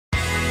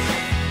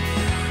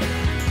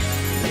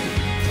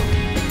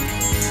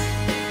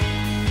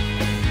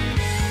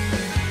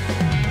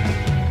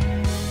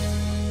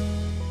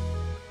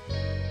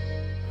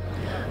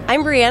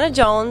I'm Brianna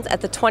Jones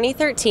at the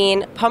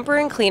 2013 Pumper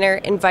and Cleaner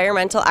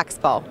Environmental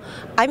Expo.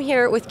 I'm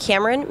here with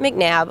Cameron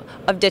McNabb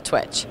of Ditch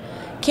Witch.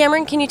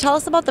 Cameron, can you tell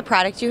us about the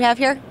product you have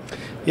here?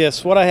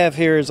 Yes, what I have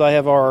here is I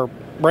have our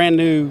brand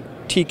new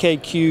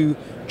TKQ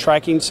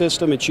tracking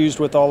system. It's used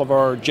with all of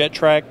our jet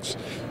tracks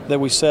that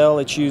we sell.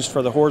 It's used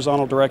for the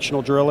horizontal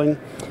directional drilling.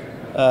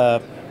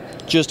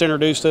 Just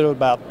introduced it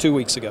about 2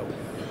 weeks ago.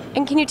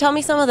 And can you tell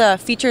me some of the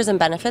features and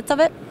benefits of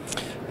it?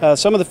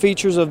 Some of the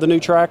features of the new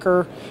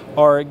tracker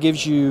are it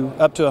gives you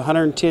up to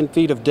 110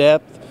 feet of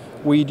depth.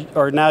 We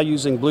are now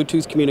using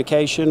Bluetooth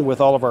communication with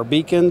all of our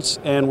beacons,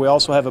 and we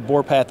also have a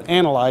bore path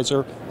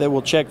analyzer that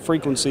will check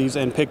frequencies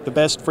and pick the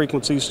best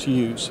frequencies to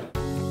use.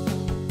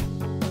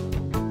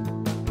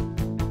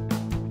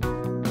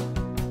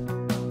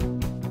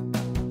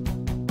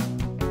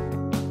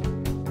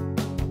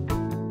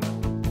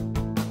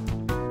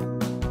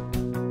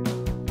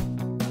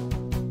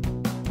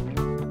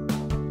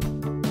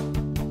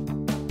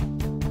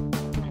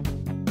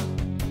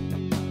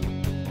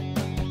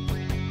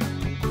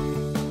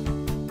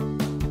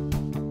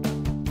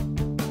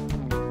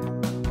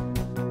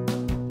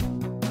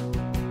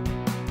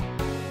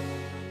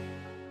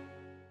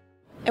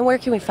 And where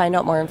can we find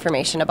out more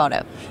information about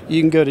it?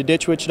 You can go to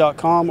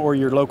ditchwitch.com or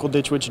your local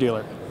Ditch Witch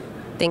dealer.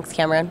 Thanks,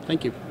 Cameron.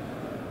 Thank you.